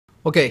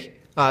Okay,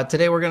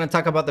 today we're going to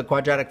talk about the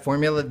quadratic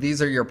formula.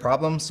 These are your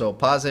problems, so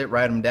pause it,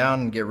 write them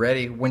down, and get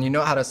ready. When you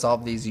know how to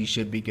solve these, you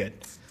should be good.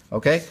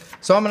 Okay,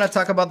 so I'm going to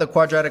talk about the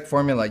quadratic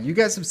formula. You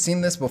guys have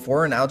seen this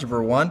before in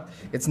Algebra 1.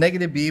 It's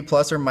negative b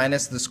plus or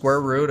minus the square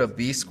root of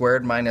b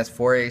squared minus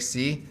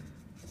 4ac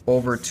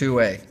over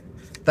 2a.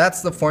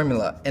 That's the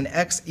formula, and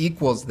x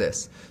equals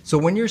this. So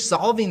when you're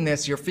solving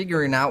this, you're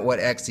figuring out what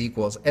x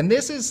equals. And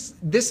this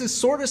is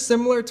sort of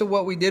similar to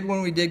what we did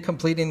when we did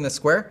completing the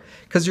square,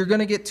 because you're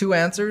going to get two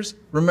answers.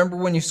 Remember,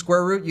 when you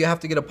square root, you have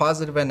to get a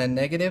positive and a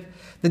negative.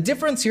 The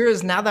difference here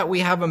is now that we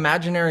have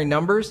imaginary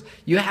numbers,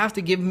 you have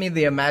to give me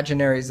the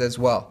imaginaries as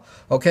well.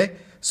 Okay?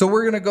 So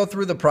we're going to go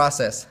through the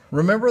process.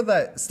 Remember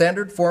that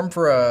standard form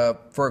for a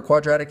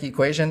quadratic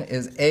equation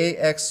is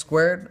ax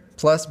squared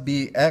plus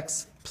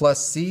bx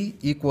plus c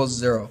equals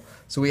 0.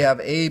 So we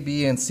have a,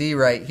 b, and c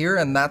right here,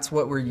 and that's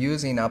what we're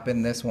using up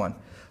in this one.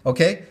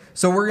 Okay,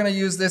 so we're going to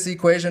use this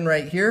equation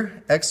right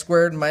here, x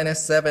squared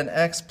minus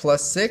 7x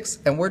plus 6,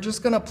 and we're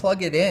just going to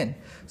plug it in.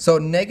 So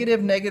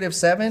negative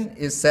 7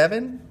 is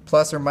 7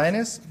 plus or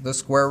minus the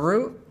square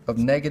root of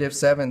negative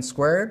 7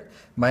 squared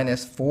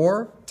minus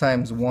 4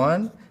 times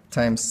 1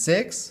 times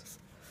 6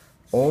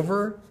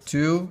 over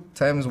 2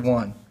 times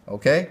 1.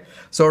 Okay,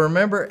 so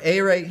remember a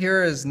right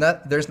here is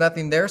there's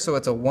nothing there, so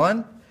it's a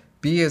 1.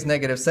 B is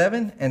negative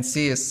 7 and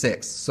C is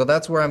 6. So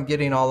that's where I'm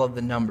getting all of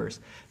the numbers.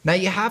 Now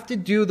you have to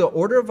do, the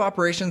order of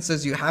operations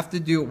says you have to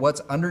do what's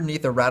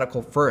underneath a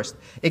radical first.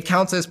 It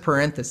counts as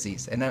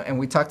parentheses, and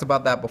we talked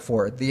about that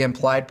before, the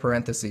implied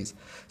parentheses.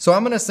 So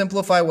I'm going to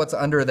simplify what's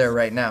under there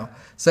right now.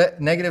 So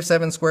negative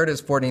 7 squared is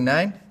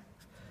 49.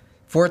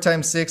 4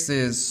 times 6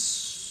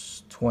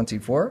 is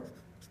 24.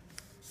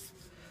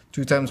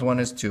 2 times 1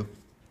 is 2.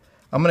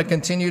 I'm going to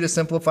continue to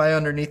simplify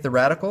underneath the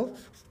radical.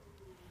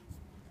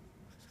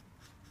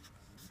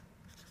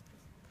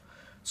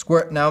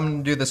 Now I'm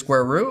going to do the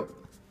square root.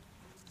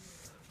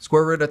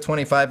 Square root of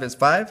 25 is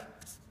 5.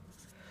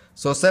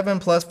 So 7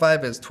 plus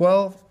 5 is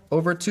 12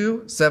 over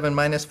 2. 7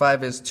 minus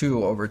 5 is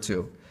 2 over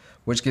 2,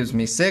 which gives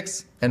me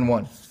 6 and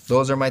 1.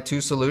 Those are my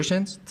two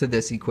solutions to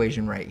this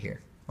equation right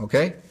here.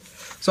 Okay?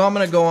 So I'm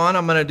going to go on.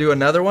 I'm going to do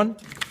another one.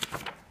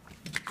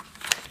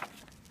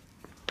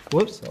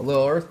 Whoops, a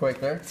little earthquake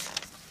there.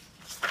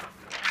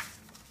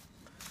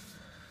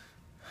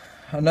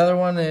 Another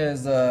one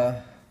is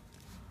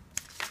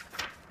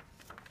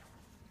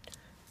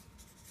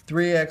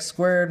 3x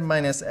squared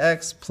minus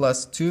x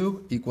plus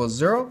 2 equals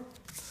 0.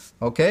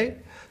 Okay,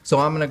 so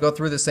I'm going to go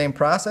through the same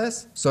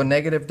process. So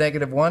negative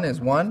 1 is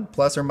 1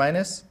 plus or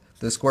minus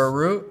the square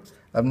root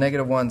of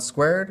negative 1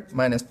 squared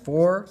minus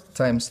 4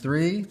 times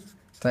 3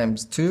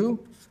 times 2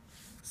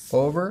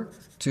 over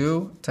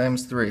 2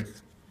 times 3.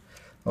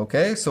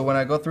 Okay, so when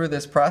I go through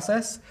this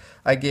process,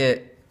 I'm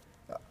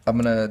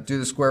going to do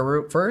the square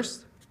root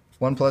first.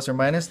 1 plus or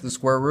minus the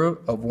square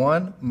root of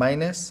 1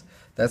 minus,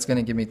 that's going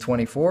to give me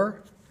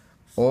 24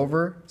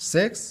 over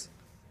 6.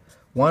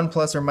 1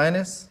 plus or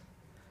minus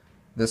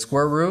the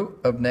square root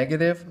of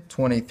negative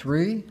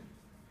 23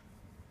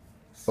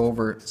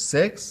 over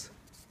 6.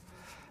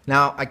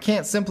 Now, I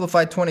can't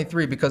simplify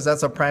 23 because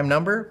that's a prime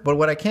number, but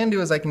what I can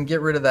do is I can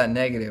get rid of that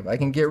negative. I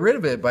can get rid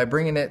of it by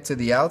bringing it to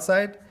the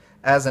outside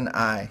as an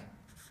I.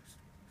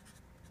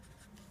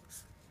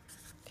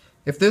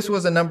 If this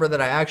was a number that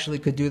I actually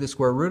could do the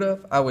square root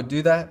of, I would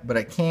do that, but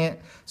I can't,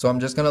 so I'm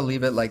just going to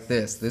leave it like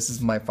this. This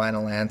is my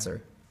final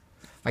answer.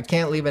 I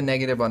can't leave a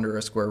negative under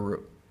a square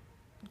root.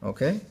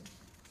 Okay?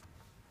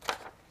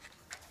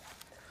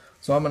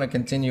 So I'm going to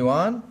continue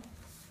on.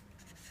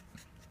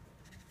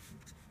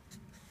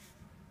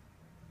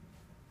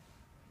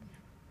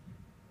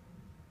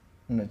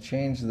 I'm going to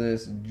change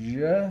this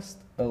just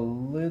a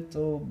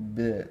little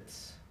bit.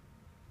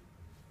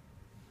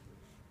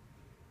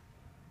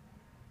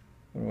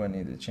 What do I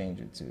need to change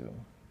it to?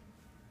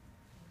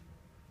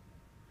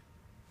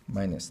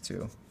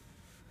 -2.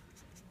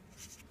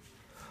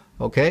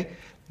 Okay,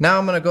 now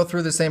I'm going to go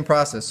through the same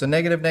process. So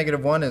negative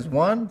 1 is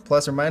 1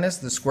 plus or minus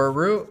the square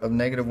root of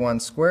negative 1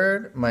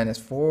 squared minus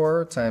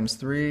 4 times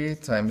 3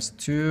 times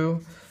 2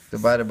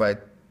 divided by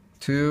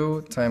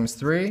 2 times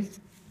 3.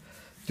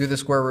 Do the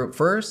square root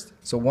first.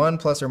 So 1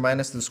 plus or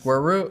minus the square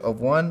root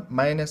of 1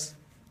 minus,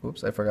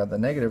 oops, I forgot the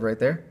negative right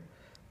there,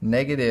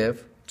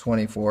 negative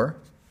 24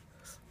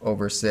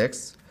 over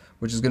 6,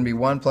 which is going to be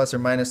 1 plus or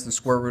minus the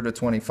square root of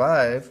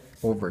 25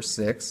 over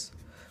 6,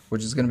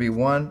 which is going to be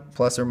 1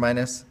 plus or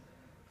minus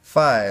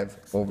 5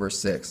 over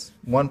 6.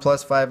 1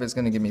 plus 5 is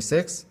going to give me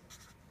 6.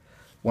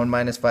 1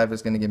 minus 5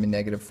 is going to give me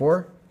negative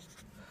 4.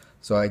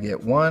 So I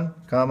get 1,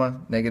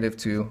 comma, negative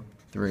 2,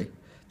 3.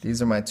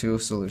 These are my two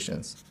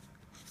solutions.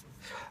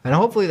 And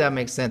hopefully that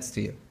makes sense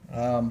to you.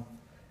 A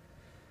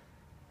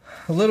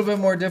little bit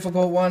more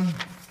difficult one.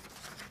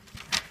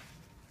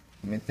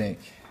 Let me think.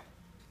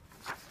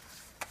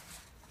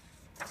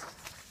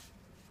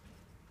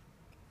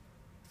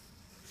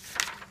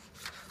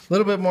 A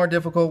little bit more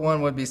difficult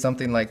one would be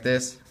something like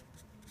this.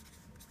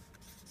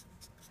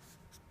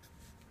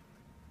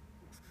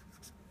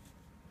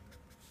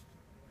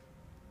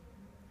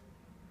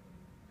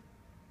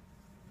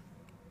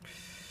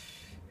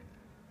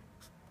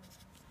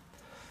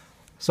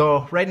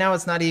 So right now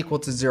it's not equal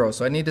to 0,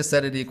 so I need to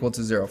set it equal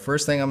to 0.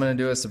 First thing I'm going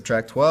to do is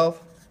subtract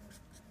 12.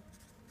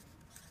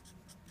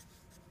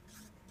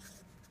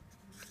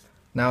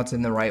 Now it's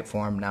in the right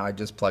form. Now I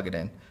just plug it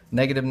in.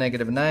 Negative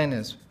 9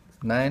 is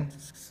 9.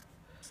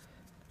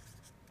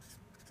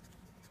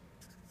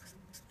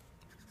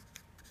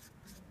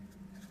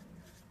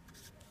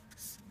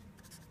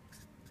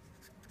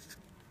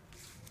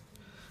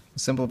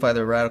 Simplify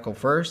the radical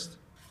first.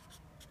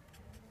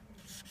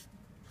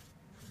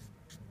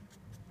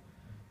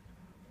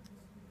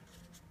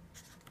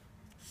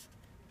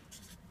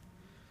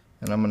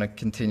 And I'm going to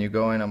continue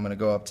going. I'm going to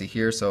go up to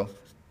here. So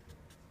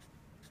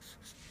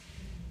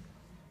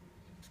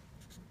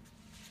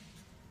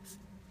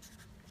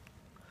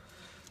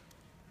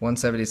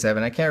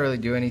 $177. I can't really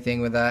do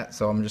anything with that,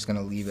 so I'm just going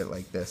to leave it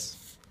like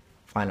this.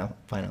 Final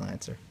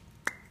answer.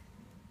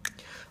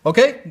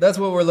 Okay, that's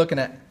what we're looking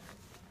at.